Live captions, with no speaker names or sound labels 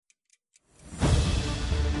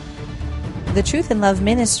The Truth in Love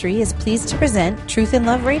Ministry is pleased to present Truth in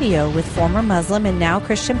Love Radio with former Muslim and now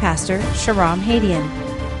Christian pastor Shahram Hadian.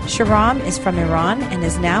 Shahram is from Iran and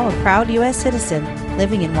is now a proud U.S. citizen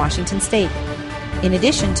living in Washington State. In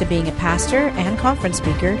addition to being a pastor and conference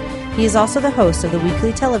speaker, he is also the host of the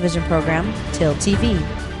weekly television program Till TV.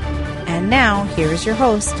 And now, here is your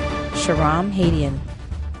host, Shahram Hadian.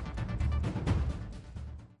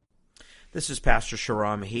 This is Pastor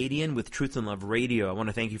Shahram Hadian with Truth in Love Radio. I want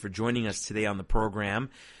to thank you for joining us today on the program.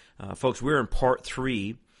 Folks, we're in part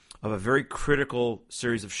 3 of a very critical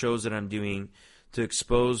series of shows that I'm doing to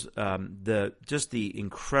expose the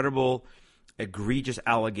incredible, egregious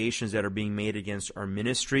allegations that are being made against our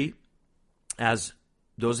ministry. As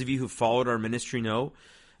those of you who followed our ministry know,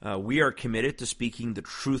 we are committed to speaking the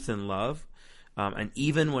truth in love. And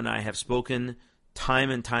even when I have spoken time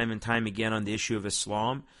and time again on the issue of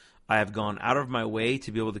Islam, I have gone out of my way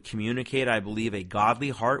to be able to communicate, I believe, a godly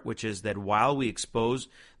heart, which is that while we expose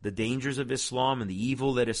the dangers of Islam and the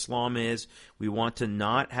evil that Islam is, we want to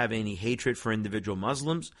not have any hatred for individual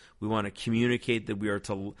Muslims. We want to communicate that we are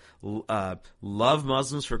to love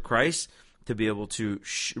Muslims for Christ, to be able to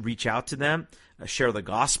reach out to them, share the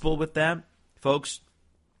gospel with them. Folks,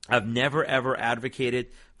 I've never, ever advocated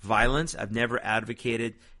violence. I've never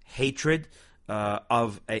advocated hatred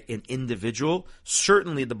of an individual.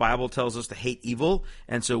 Certainly the Bible tells us to hate evil,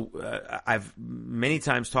 and so I've many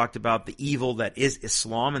times talked about the evil that is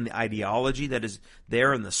Islam and the ideology that is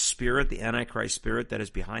there and the spirit, the Antichrist spirit that is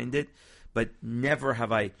behind it, but never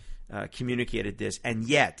have I communicated this. And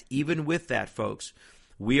yet, even with that, folks,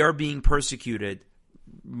 we are being persecuted.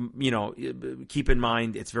 Keep in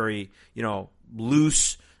mind it's very,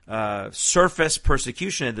 loose, surface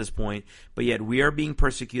persecution at this point, but yet we are being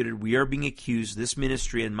persecuted, we are being accused, this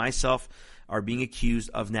ministry and myself are being accused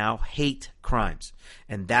of now hate crimes.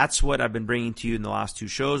 And that's what I've been bringing to you in the last 2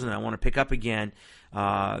 shows, and I want to pick up again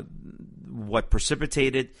what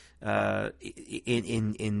precipitated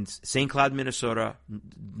in St. Cloud, Minnesota,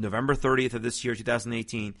 November 30th of this year,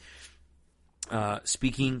 2018,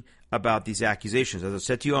 speaking about these accusations. As I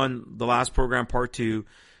said to you on the last program, part 2,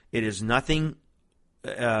 it is nothing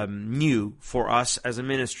new for us as a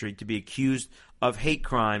ministry to be accused of hate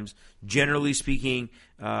crimes. Generally speaking,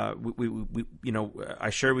 I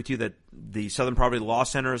shared with you that the Southern Poverty Law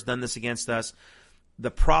Center has done this against us. The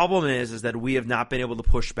problem is that we have not been able to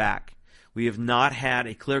push back. We have not had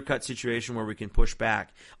a clear-cut situation where we can push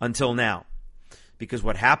back until now, because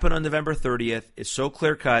what happened on November 30th is so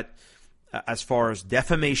clear-cut as far as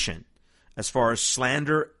defamation, as far as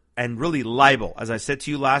slander, and really libel. As I said to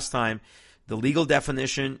you last time, the legal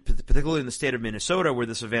definition, particularly in the state of Minnesota where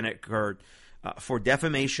this event occurred, for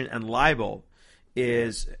defamation and libel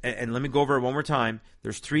is, and let me go over it one more time,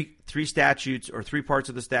 there's three statutes or 3 parts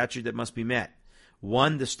of the statute that must be met.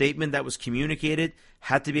 1, the statement that was communicated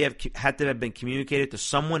had to have been communicated to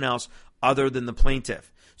someone else other than the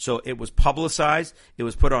plaintiff. So it was publicized, it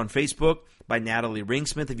was put on Facebook by Natalie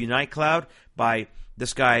Ringsmith of UniteCloud, by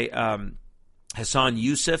this guy Hassan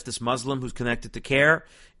Youssef, this Muslim who's connected to CARE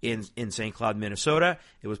in St. Cloud, Minnesota.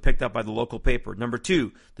 It was picked up by the local paper. Number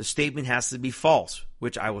 2, the statement has to be false,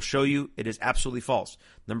 which I will show you it is absolutely false.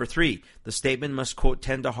 Number 3, the statement must, quote,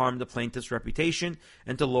 tend to harm the plaintiff's reputation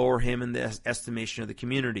and to lower him in the estimation of the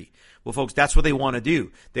community. Well, folks, that's what they want to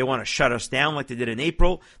do. They want to shut us down like they did in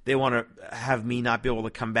April. They want to have me not be able to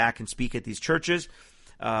come back and speak at these churches.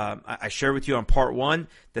 I shared with you on part 1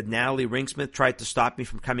 that Natalie Ringsmith tried to stop me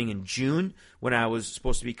from coming in June when I was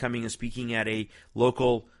supposed to be coming and speaking at a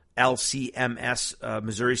local LCMS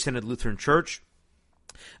Missouri Synod Lutheran Church.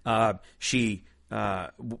 She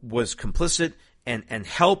was complicit and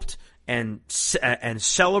helped and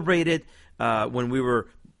celebrated when we were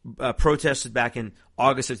protested back in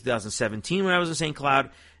August of 2017 when I was in St.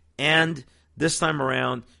 Cloud. And this time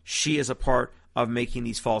around, she is a part of making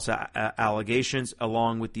these false allegations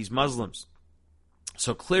along with these Muslims.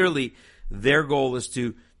 So clearly, their goal is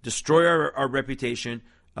to destroy our reputation,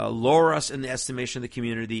 lower us in the estimation of the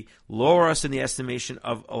community, lower us in the estimation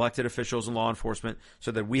of elected officials and law enforcement, so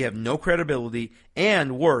that we have no credibility,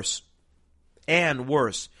 and worse,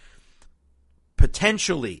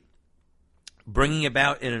 potentially bringing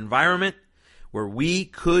about an environment where we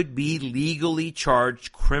could be legally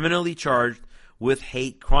charged, criminally charged, with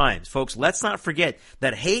hate crimes. Folks, let's not forget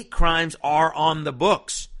that hate crimes are on the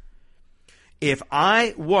books. If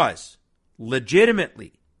I was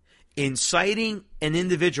legitimately inciting an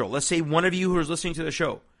individual, let's say one of you who is listening to the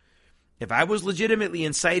show, if I was legitimately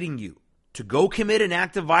inciting you to go commit an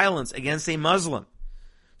act of violence against a Muslim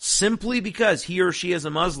simply because he or she is a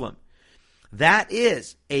Muslim, that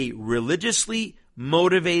is a religiously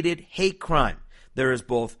motivated hate crime. There is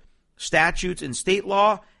both statutes in state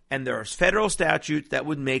law, and there are federal statutes that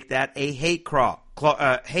would make that a hate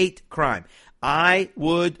crime. I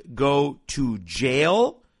would go to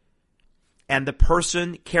jail, and the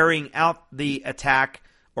person carrying out the attack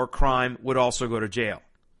or crime would also go to jail.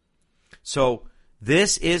 So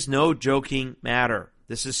this is no joking matter.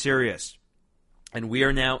 This is serious. And we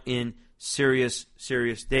are now in serious,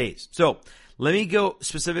 serious days. So let me go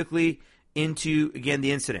specifically into, again,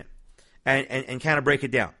 the incident and kind of break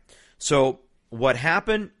it down. So what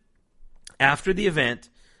happened after the event,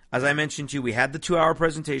 as I mentioned to you, we had the 2-hour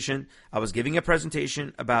presentation. I was giving a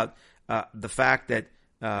presentation about the fact that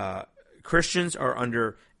Christians are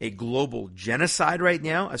under a global genocide right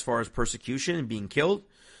now as far as persecution and being killed.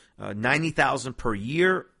 90,000 per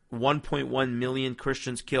year, 1.1 million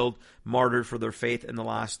Christians killed, martyred for their faith in the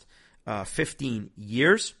last 15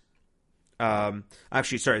 years. The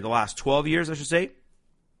last 12 years, I should say.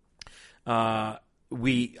 I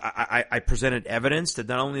presented evidence that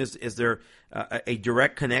not only is there a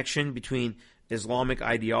direct connection between Islamic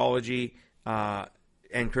ideology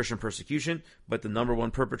and Christian persecution, but the number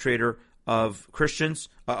one perpetrator of Christians,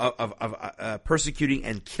 of persecuting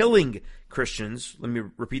and killing Christians, let me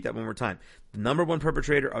repeat that one more time. The number one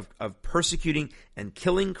perpetrator of persecuting and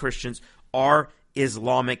killing Christians are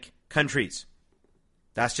Islamic countries.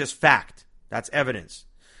 That's just fact. That's evidence.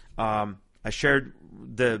 I shared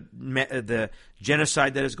the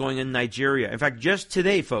genocide that is going in Nigeria. In fact, just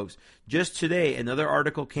today, folks, another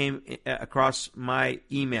article came across my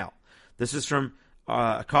email. This is from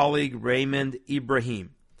a colleague, Raymond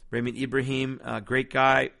Ibrahim. Raymond Ibrahim, great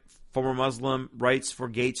guy, former Muslim, writes for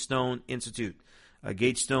Gatestone Institute.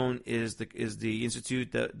 Gatestone is the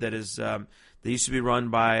institute that used to be run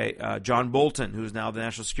by John Bolton, who is now the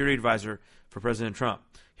National Security Advisor for President Trump.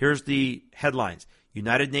 Here's the headlines.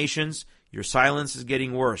 United Nations, your silence is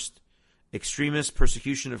getting worse. Extremist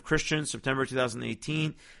persecution of Christians, September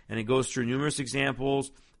 2018. And it goes through numerous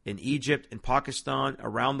examples in Egypt, in Pakistan,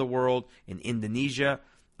 around the world, in Indonesia,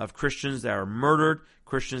 of Christians that are murdered,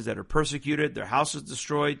 Christians that are persecuted, their houses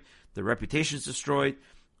destroyed, their reputations destroyed.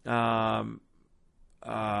 In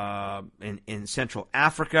Central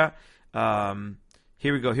Africa.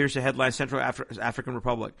 Here we go. Here's the headline. Central African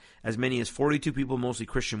Republic. As many as 42 people, mostly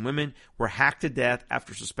Christian women, were hacked to death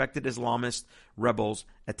after suspected Islamist rebels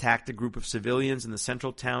attacked a group of civilians in the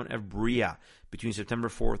central town of Bria between September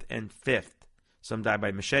 4th and 5th. Some died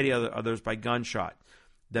by machete, others by gunshot.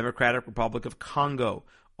 Democratic Republic of Congo.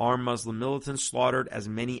 Armed Muslim militants slaughtered as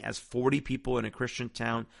many as 40 people in a Christian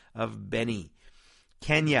town of Beni.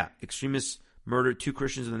 Kenya. Extremists murdered 2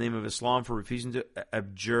 Christians in the name of Islam for refusing to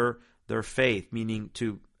abjure their faith, meaning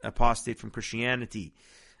to apostate from Christianity.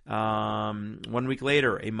 1 week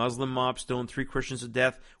later, a Muslim mob stoned 3 Christians to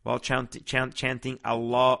death while chanting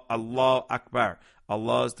Allah, Allah Akbar.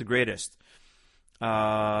 Allah is the greatest.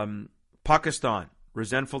 Pakistan,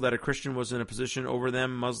 resentful that a Christian was in a position over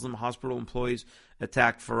them, Muslim hospital employees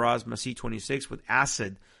attacked Faraz Masih, 26, with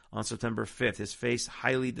acid on September 5th. His face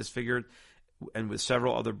highly disfigured and with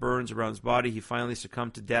several other burns around his body. He finally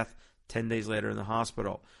succumbed to death 10 days later in the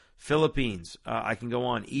hospital. Philippines, I can go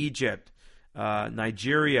on. Egypt,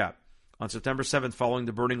 Nigeria. On September 7th, following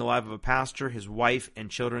the burning alive of a pastor, his wife,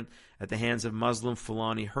 and children at the hands of Muslim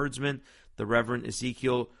Fulani herdsmen, the Reverend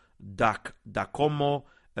Ezekiel Dakomo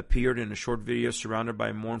appeared in a short video surrounded by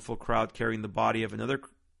a mournful crowd carrying the body of another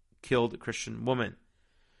killed Christian woman.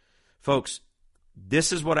 Folks,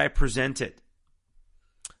 this is what I presented.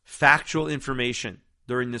 Factual information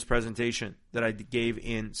during this presentation that I gave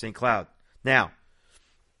in St. Cloud. Now,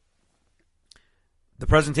 the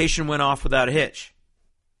presentation went off without a hitch.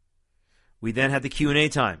 We then had the Q&A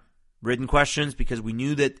time, written questions, because we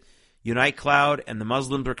knew that Unite Cloud and the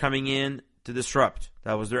Muslims were coming in to disrupt.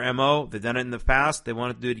 That was their MO. They've done it in the past. They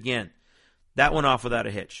wanted to do it again. That went off without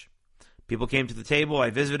a hitch. People came to the table. I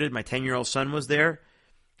visited. My 10-year-old son was there.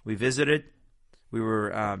 We visited. We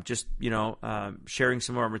were sharing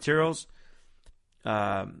some of our materials.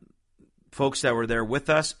 Folks that were there with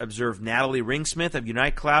us observed Natalie Ringsmith of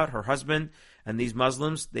Unite Cloud, her husband, and these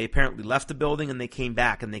Muslims. They apparently left the building and they came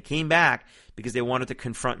back. And they came back because they wanted to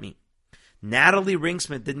confront me. Natalie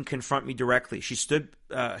Ringsmith didn't confront me directly. She stood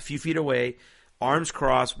a few feet away, arms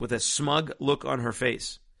crossed, with a smug look on her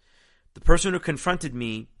face. The person who confronted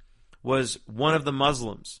me was one of the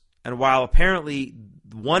Muslims. And while apparently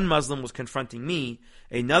one Muslim was confronting me,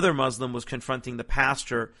 another Muslim was confronting the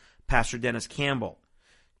pastor, Pastor Dennis Campbell,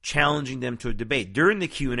 challenging them to a debate. During the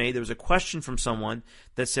Q&A, there was a question from someone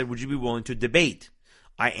that said, would you be willing to debate?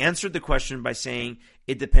 I answered the question by saying,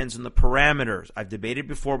 it depends on the parameters. I've debated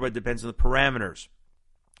before, but it depends on the parameters.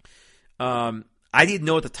 I didn't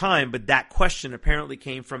know at the time, but that question apparently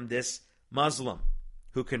came from this Muslim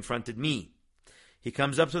who confronted me. He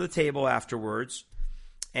comes up to the table afterwards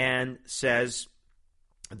and says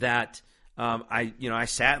that I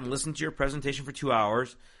sat and listened to your presentation for 2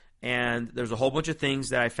 hours, and there's a whole bunch of things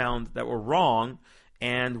that I found that were wrong,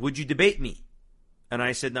 and would you debate me? And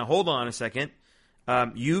I said, now hold on a second.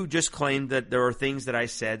 You just claimed that there are things that I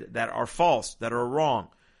said that are false, that are wrong.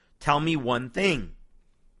 Tell me one thing.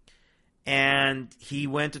 And he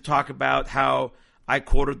went to talk about how I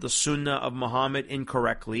quoted the Sunnah of Muhammad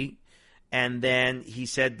incorrectly. And then he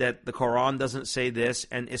said that the Quran doesn't say this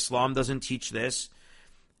and Islam doesn't teach this.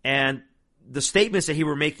 And the statements that he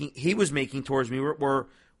was making towards me were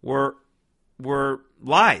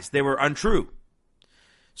lies. They were untrue.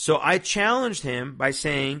 So I challenged him by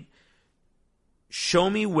saying, show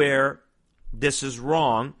me where this is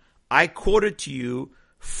wrong. I quoted to you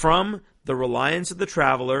from The Reliance of the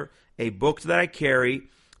Traveler, a book that I carry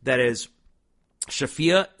that is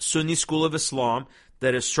Shafia Sunni School of Islam,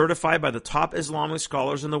 that is certified by the top Islamic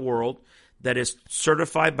scholars in the world, that is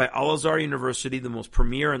certified by Al-Azhar University, the most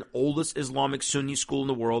premier and oldest Islamic Sunni school in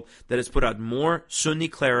the world, that has put out more Sunni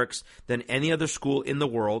clerics than any other school in the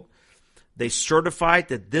world. They certified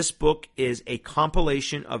that this book is a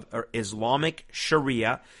compilation of Islamic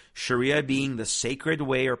Sharia, Sharia being the sacred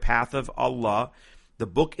way or path of Allah. The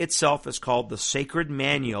book itself is called the Sacred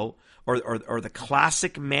Manual or the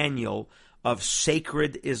Classic Manual of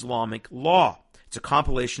Sacred Islamic Law. It's a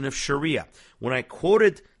compilation of Sharia. When I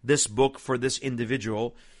quoted this book for this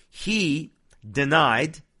individual, he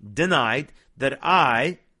denied that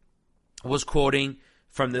I was quoting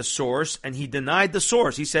from this source, and he denied the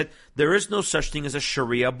source. He said, there is no such thing as a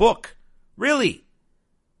Sharia book. Really?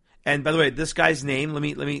 And by the way, this guy's name, let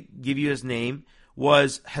me give you his name,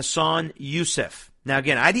 was Hassan Youssef. Now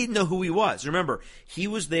again, I didn't know who he was. Remember, he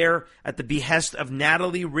was there at the behest of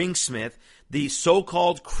Natalie Ringsmith, the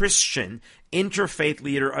so-called Christian interfaith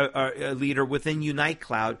leader within Unite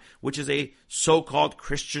Cloud, which is a so-called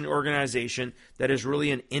Christian organization that is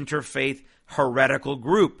really an interfaith heretical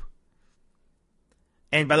group.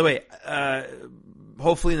 And by the way,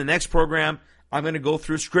 hopefully in the next program, I'm going to go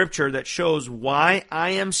through scripture that shows why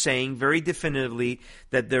I am saying very definitively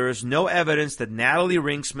that there is no evidence that Natalie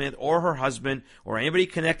Ringsmith or her husband or anybody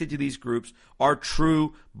connected to these groups are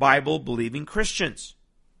true Bible-believing Christians.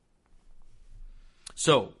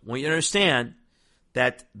 So, I want you to understand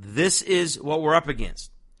that this is what we're up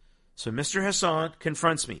against. So Mr. Hassan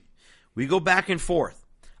confronts me. We go back and forth.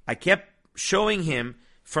 I kept showing him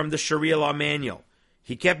from the Sharia law manual.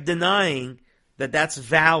 He kept denying that that's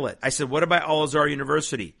valid. I said, what about Al-Azhar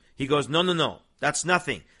University? He goes, no, that's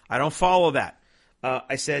nothing. I don't follow that.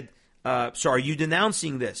 I said, so are you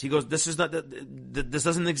denouncing this? He goes, this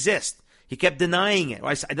doesn't exist. He kept denying it.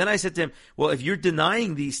 Then I said to him, well, if you're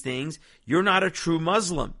denying these things, you're not a true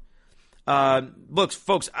Muslim. Look,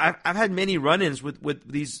 folks, I've had many run-ins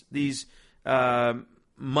with these Muslim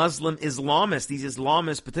Islamists, these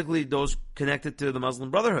Islamists, particularly those connected to the Muslim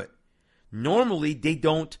Brotherhood. Normally, they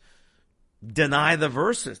don't deny the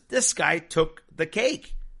verses. This guy took the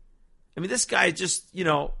cake. I mean, this guy just,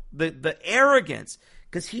 the arrogance,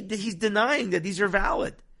 because he's denying that these are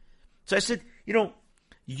valid. So I said,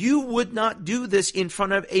 you would not do this in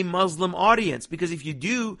front of a Muslim audience, because if you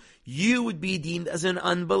do, you would be deemed as an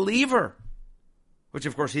unbeliever. Which,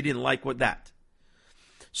 of course, he didn't like with that.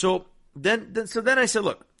 So then I said,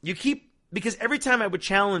 look, because every time I would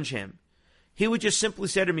challenge him, he would just simply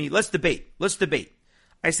say to me, let's debate.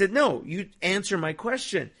 I said, no, you answer my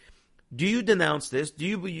question. Do you denounce this?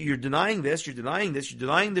 You're denying this, you're denying this, you're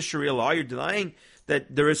denying the Sharia law, you're denying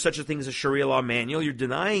that there is such a thing as a Sharia law manual, you're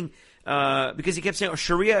denying, because he kept saying,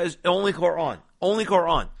 Sharia is only Quran.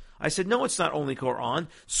 I said, no, it's not only Quran.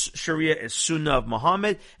 Sharia is Sunnah of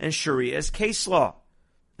Muhammad, and Sharia is case law.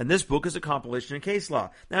 And this book is a compilation of case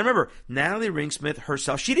law. Now remember, Natalie Ringsmith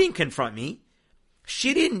herself, she didn't confront me.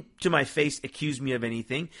 She didn't, to my face, accuse me of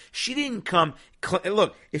anything. She didn't come.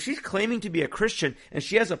 Look, if she's claiming to be a Christian and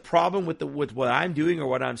she has a problem with what I'm doing or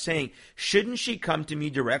what I'm saying, shouldn't she come to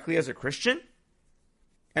me directly as a Christian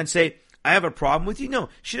and say, I have a problem with you? No,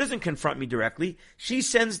 she doesn't confront me directly. She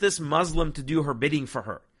sends this Muslim to do her bidding for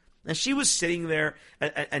her. And she was sitting there,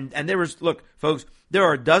 and there was, look, folks,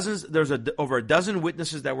 there's over a dozen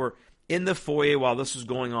witnesses that were in the foyer while this was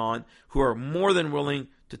going on who are more than willing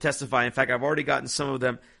to testify. In fact, I've already gotten some of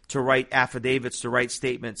them to write affidavits, to write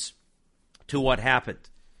statements to what happened.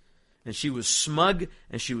 And she was smug,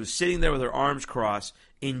 and she was sitting there with her arms crossed,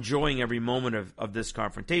 enjoying every moment of this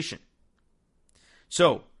confrontation.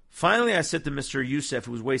 So, finally I said to Mr. Youssef,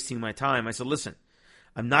 who was wasting my time, I said, listen,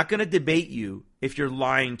 I'm not going to debate you if you're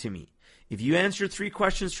lying to me. if you answer 3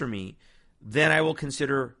 questions for me, then I will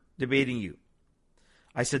consider debating you.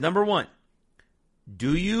 I said, number 1,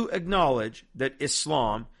 do you acknowledge that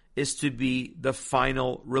Islam is to be the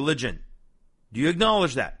final religion? Do you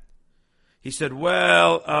acknowledge that? He said,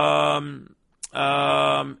 well,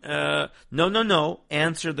 no.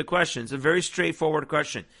 Answer the question. It's a very straightforward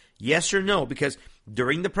question. Yes or no? Because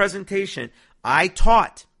during the presentation, I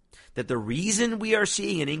taught that the reason we are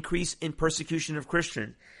seeing an increase in persecution of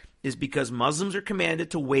Christians is because Muslims are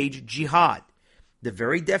commanded to wage jihad. The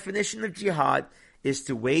very definition of jihad is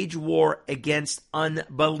to wage war against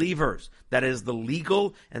unbelievers. That is the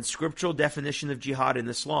legal and scriptural definition of jihad in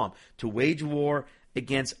Islam, to wage war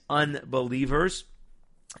against unbelievers.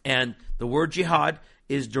 And the word jihad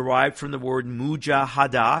is derived from the word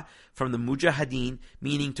mujahadah, from the mujahideen,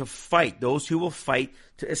 meaning to fight, those who will fight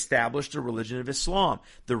to establish the religion of Islam.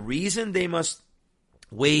 The reason they must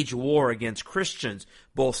wage war against Christians,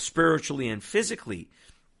 both spiritually and physically,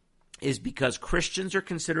 is because Christians are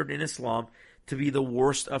considered in Islam to be the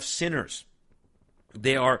worst of sinners.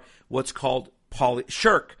 They are what's called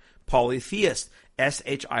shirk, polytheist,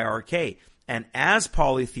 S-H-I-R-K. And as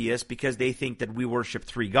polytheists, because they think that we worship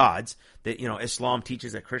 3 gods, that Islam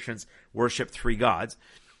teaches that Christians worship 3 gods,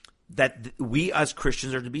 that we as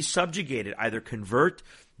Christians are to be subjugated, either convert,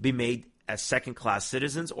 be made as second-class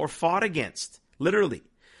citizens, or fought against, literally.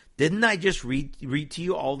 Didn't I just read to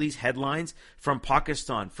you all these headlines from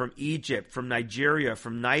Pakistan, from Egypt, from Nigeria,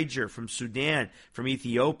 from Niger, from Sudan, from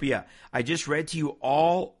Ethiopia? I just read to you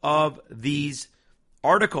all of these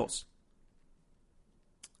articles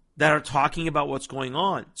that are talking about what's going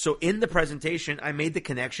on. So in the presentation, I made the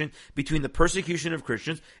connection between the persecution of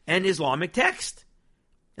Christians and Islamic text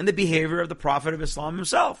and the behavior of the Prophet of Islam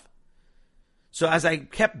himself. So as I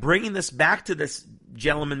kept bringing this back to this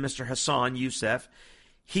gentleman, Mr. Hassan Youssef,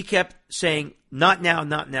 he kept saying, not now,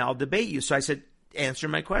 I'll debate you. So I said, answer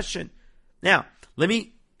my question. Now, let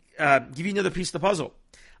me give you another piece of the puzzle.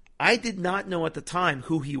 I did not know at the time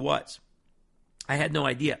who he was. I had no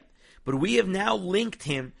idea. But we have now linked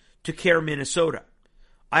him to CARE Minnesota.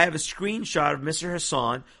 I have a screenshot of Mr.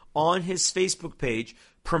 Hassan on his Facebook page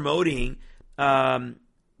promoting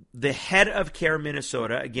the head of CARE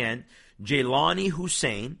Minnesota, again, Jailani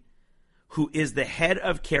Hussein, who is the head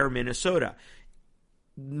of CARE Minnesota.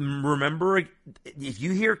 Remember, if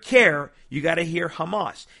you hear CARE, you got to hear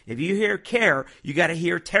Hamas. If you hear CARE, you got to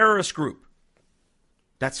hear terrorist group.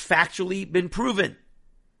 That's factually been proven.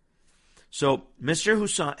 So Mr.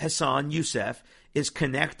 Hassan Youssef is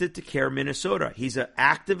connected to CARE Minnesota. He's an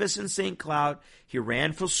activist in St. Cloud. He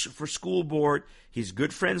ran for school board. He's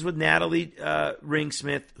good friends with Natalie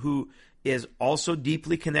Ringsmith, who is also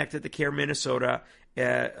deeply connected to CARE Minnesota,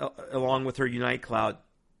 along with her Unite Cloud.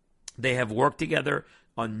 They have worked together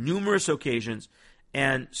on numerous occasions,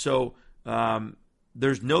 and so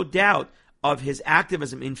there's no doubt of his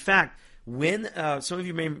activism. In fact, when some of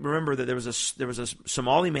you may remember that there was a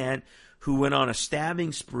Somali man who went on a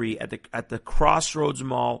stabbing spree at the Crossroads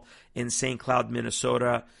Mall in St. Cloud,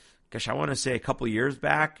 Minnesota. Gosh, I want to say a couple years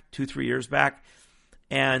back, 2-3 years back,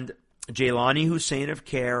 and Jailani Hussein of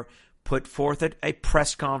CARE put forth a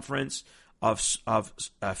press conference of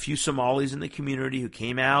a few Somalis in the community who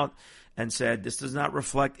came out and said, this does not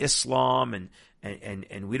reflect Islam,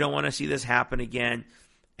 and we don't want to see this happen again.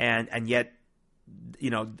 And yet,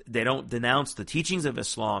 they don't denounce the teachings of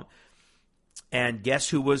Islam. And guess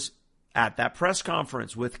who was at that press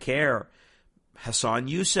conference with CARE? Hassan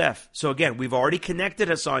Youssef. So again, we've already connected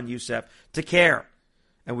Hassan Youssef to CARE.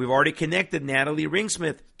 And we've already connected Natalie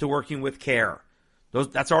Ringsmith to working with CARE.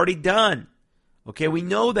 That's already done. Okay, we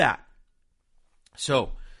know that.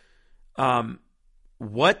 So,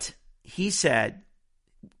 what he said,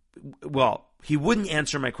 well, he wouldn't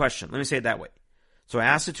answer my question. Let me say it that way. So I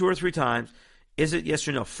asked it 2 or 3 times. Is it yes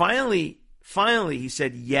or no? Finally, he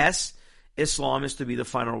said, yes, Islam is to be the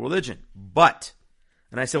final religion. But,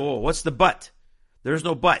 and I said, well, what's the but? There's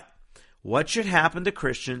no but. What should happen to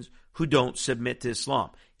Christians who don't submit to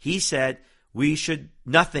Islam? He said, we should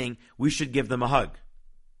give them a hug.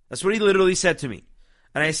 That's what he literally said to me.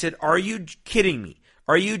 And I said, are you kidding me?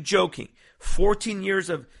 Are you joking? 14 years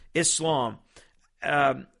of Islam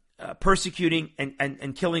persecuting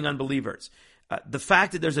and killing unbelievers. The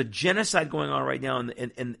fact that there's a genocide going on right now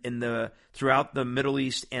in throughout the Middle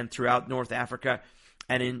East and throughout North Africa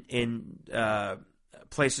and in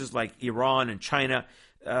places like Iran and China,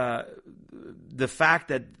 the fact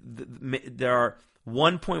that there are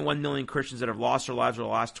 1.1 million Christians that have lost their lives over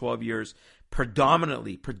the last 12 years,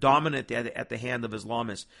 predominant at the hand of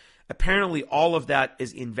Islamists. Apparently, all of that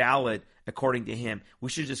is invalid, according to him. We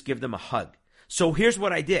should just give them a hug. So here's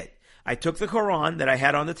what I did. I took the Quran that I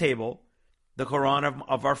had on the table, the Quran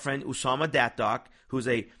of our friend Usama Datdok, who's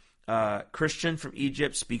a Christian from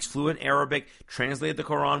Egypt, speaks fluent Arabic, translated the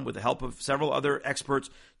Quran with the help of several other experts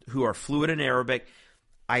who are fluent in Arabic.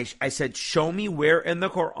 I said, show me where in the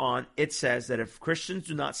Quran it says that if Christians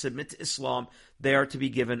do not submit to Islam, they are to be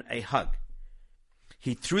given a hug.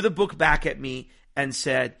 He threw the book back at me and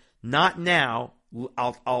said, not now,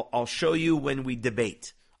 I'll show you when we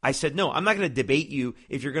debate. I said, no, I'm not going to debate you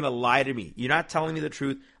if you're going to lie to me. You're not telling me the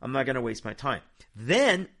truth. I'm not going to waste my time.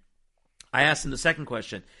 Then I asked him the second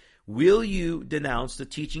question. Will you denounce the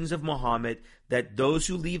teachings of Muhammad that those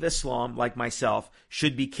who leave Islam, like myself,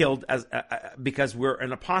 should be killed because we're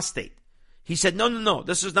an apostate? He said, no,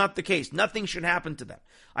 this is not the case. Nothing should happen to them.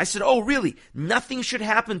 I said, oh, really? Nothing should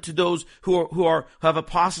happen to those who have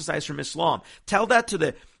apostatized from Islam. Tell that to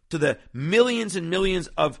the millions and millions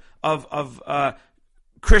of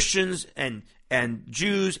Christians and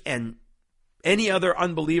Jews and any other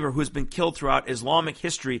unbeliever who has been killed throughout Islamic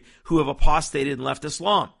history who have apostated and left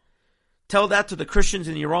Islam. Tell that to the Christians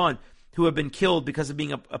in Iran who have been killed because of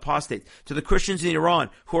being apostates. To the Christians in Iran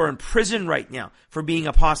who are in prison right now for being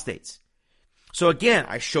apostates. So again,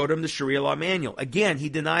 I showed him the Sharia law manual. Again, he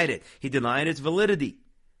denied it. He denied its validity.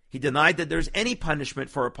 He denied that there's any punishment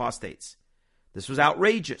for apostates. This was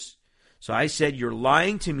outrageous. So I said, you're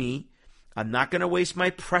lying to me. I'm not going to waste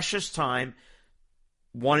my precious time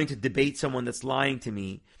wanting to debate someone that's lying to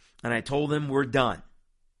me. And I told him, we're done.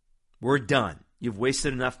 We're done. You've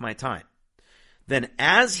wasted enough of my time. Then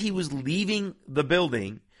as he was leaving the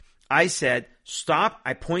building, I said, stop.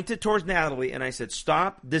 I pointed towards Natalie and I said,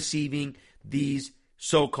 stop deceiving these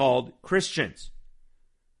so-called Christians.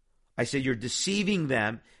 I said, you're deceiving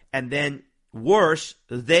them, and then worse,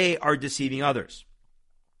 they are deceiving others.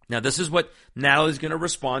 Now, this is what Natalie's going to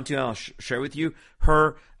respond to, and I'll share with you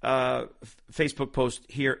her Facebook post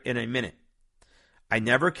here in a minute. I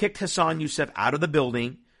never kicked Hassan Youssef out of the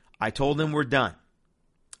building. I told him we're done.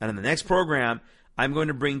 And in the next program, I'm going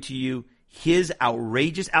to bring to you his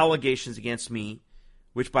outrageous allegations against me,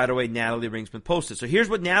 which, by the way, Natalie Ringsman posted. So here's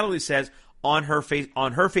what Natalie says on her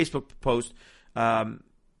Facebook post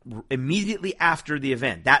immediately after the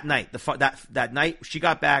event. That night, that night, she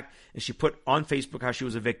got back and she put on Facebook how she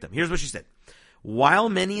was a victim. Here's what she said. While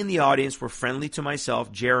many in the audience were friendly to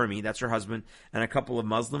myself, Jeremy, that's her husband, and a couple of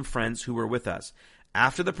Muslim friends who were with us,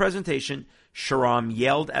 after the presentation, Shahram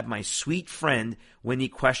yelled at my sweet friend when he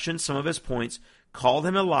questioned some of his points, called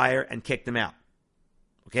him a liar, and kicked him out.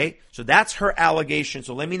 Okay? So that's her allegation.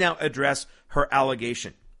 So let me now address her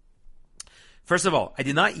allegation. First of all, I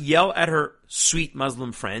did not yell at her sweet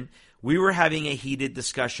Muslim friend. We were having a heated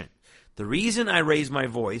discussion. The reason I raised my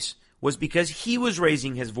voice was because he was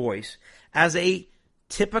raising his voice as a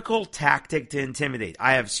typical tactic to intimidate.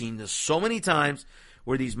 I have seen this so many times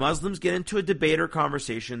where these Muslims get into a debate or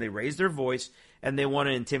conversation, they raise their voice, and they want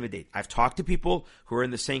to intimidate. I've talked to people who are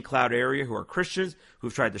in the St. Cloud area who are Christians,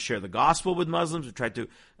 who've tried to share the gospel with Muslims, who've tried to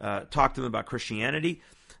talk to them about Christianity.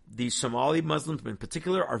 These Somali Muslims in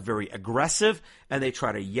particular are very aggressive, and they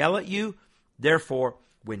try to yell at you. Therefore,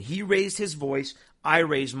 when he raised his voice, I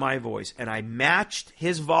raised my voice, and I matched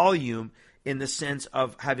his volume in the sense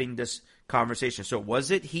of having this conversation. So was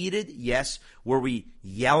it heated? Yes. Were we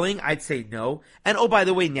yelling? I'd say no. And oh, by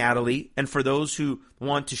the way, Natalie, and for those who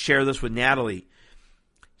want to share this with Natalie,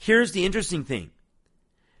 here's the interesting thing.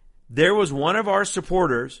 There was one of our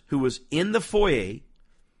supporters who was in the foyer,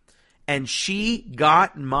 and she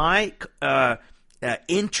got my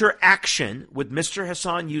interaction with Mr.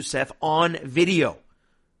 Hassan Youssef on video.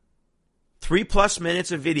 3+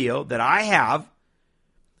 minutes of video that I have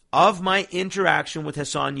of my interaction with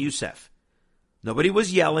Hassan Youssef. Nobody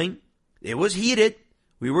was yelling. It was heated.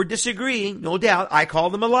 We were disagreeing, no doubt. I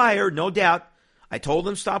called him a liar, no doubt. I told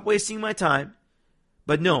him stop wasting my time.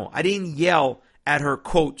 But no, I didn't yell at her,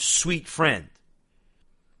 quote, sweet friend.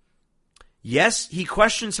 Yes, he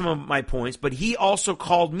questioned some of my points, but he also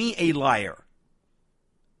called me a liar.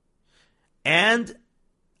 And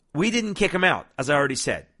we didn't kick him out, as I already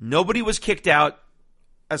said. Nobody was kicked out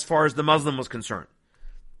as far as the Muslim was concerned.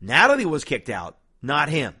 Natalie was kicked out, not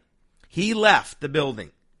him. He left the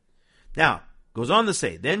building. Now, goes on to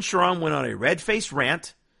say, then Shahram went on a red-faced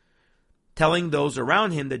rant telling those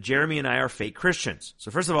around him that Jeremy and I are fake Christians.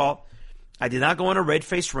 So first of all, I did not go on a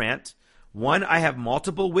red-faced rant. One, I have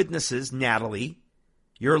multiple witnesses, Natalie.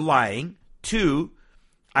 You're lying. Two,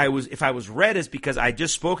 if I was red, it's because I'd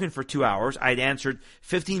just spoken for 2 hours. I'd answered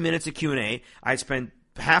 15 minutes of Q&A. I'd spent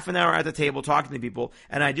half an hour at the table talking to people,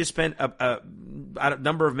 and I just spent a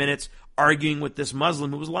number of minutes arguing with this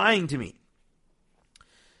Muslim who was lying to me.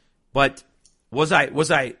 But Was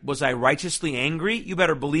I righteously angry? You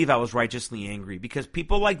better believe I was righteously angry, because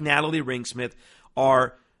people like Natalie Ringsmith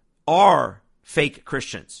are fake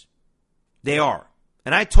Christians. They are.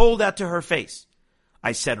 And I told that to her face.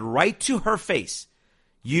 I said right to her face,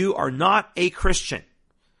 you are not a Christian.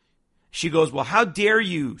 She goes, well, how dare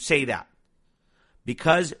you say that?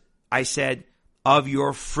 Because I said, of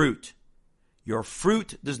your fruit. Your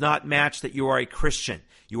fruit does not match that you are a Christian.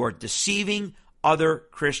 You are deceiving other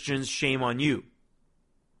Christians. Shame on you.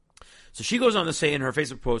 So she goes on to say in her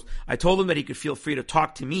Facebook post, I told him that he could feel free to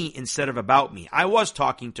talk to me instead of about me. I was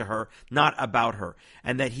talking to her, not about her.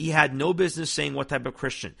 And that he had no business saying what type of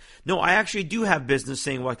Christian. No, I actually do have business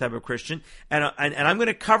saying what type of Christian. And I'm going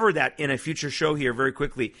to cover that in a future show here very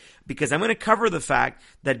quickly, because I'm going to cover the fact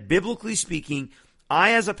that biblically speaking,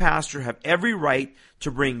 I as a pastor have every right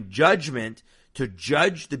to bring judgment, to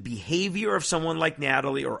judge the behavior of someone like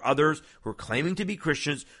Natalie or others who are claiming to be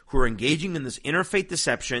Christians, who are engaging in this interfaith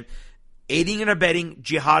deception, aiding and abetting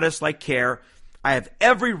jihadists like CAIR. I have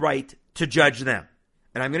every right to judge them.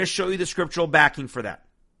 And I'm going to show you the scriptural backing for that.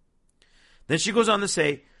 Then she goes on to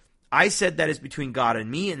say, I said that is between God and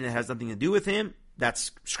me and it has nothing to do with him.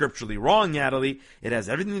 That's scripturally wrong, Natalie. It has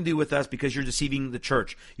everything to do with us because you're deceiving the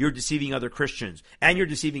church. You're deceiving other Christians. And you're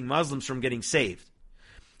deceiving Muslims from getting saved.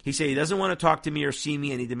 He said he doesn't want to talk to me or see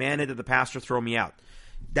me, and he demanded that the pastor throw me out.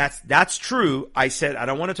 That's true. I said, I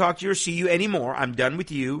don't want to talk to you or see you anymore. I'm done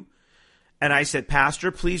with you. And I said, Pastor,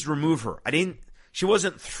 please remove her. She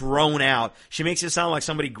wasn't thrown out. She makes it sound like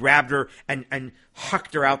somebody grabbed her and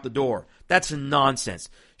hucked her out the door. That's nonsense.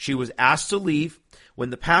 She was asked to leave. When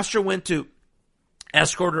the pastor went to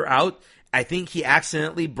escort her out, I think he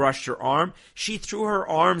accidentally brushed her arm. She threw her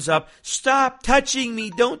arms up. Stop touching me.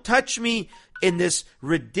 Don't touch me. In this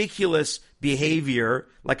ridiculous behavior,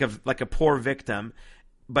 like a poor victim.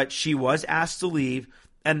 But she was asked to leave,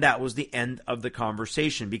 and that was the end of the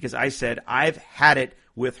conversation, because I said, I've had it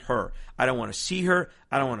with her. I don't want to see her.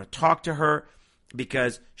 I don't want to talk to her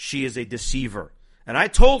because she is a deceiver. And I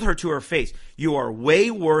told her to her face, you are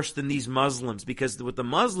way worse than these Muslims, because with the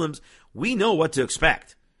Muslims, we know what to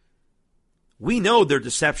expect. We know their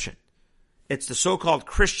deception. It's the so-called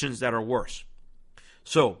Christians that are worse.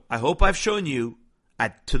 So I hope I've shown you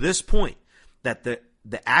to this point that the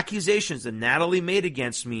accusations that Natalie made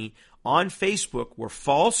against me on Facebook were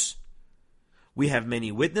false. We have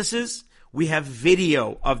many witnesses. We have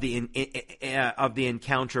video of the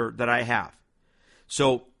encounter that I have.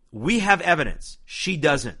 So we have evidence. She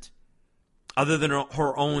doesn't, other than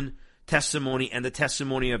her own testimony and the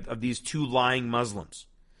testimony of these two lying Muslims.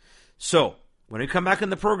 So when we come back in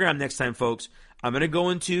the program next time, folks, I'm going to go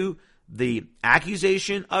into the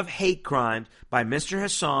accusation of hate crimes by Mr.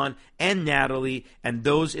 Hassan and Natalie and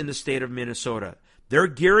those in the state of Minnesota. They're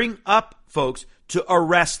gearing up, folks, to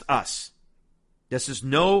arrest us. This is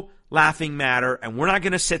no laughing matter, and we're not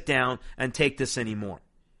going to sit down and take this anymore.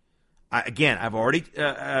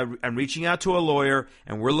 I'm reaching out to a lawyer,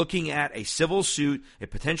 and we're looking at a civil suit, a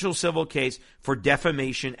potential civil case for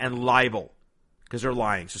defamation and libel, because they're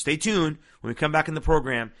lying. So stay tuned. When we come back in the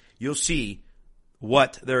program, you'll see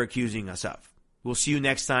what they're accusing us of. We'll see you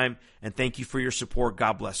next time, and thank you for your support.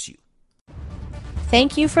 God bless you.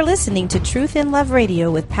 Thank you for listening to Truth in Love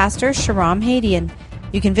Radio with Pastor Shahram Hadian.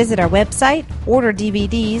 You can visit our website, order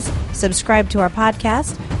DVDs, subscribe to our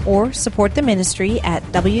podcast, or support the ministry at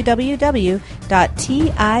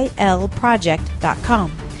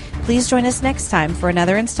www.tilproject.com. Please join us next time for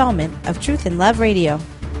another installment of Truth in Love Radio.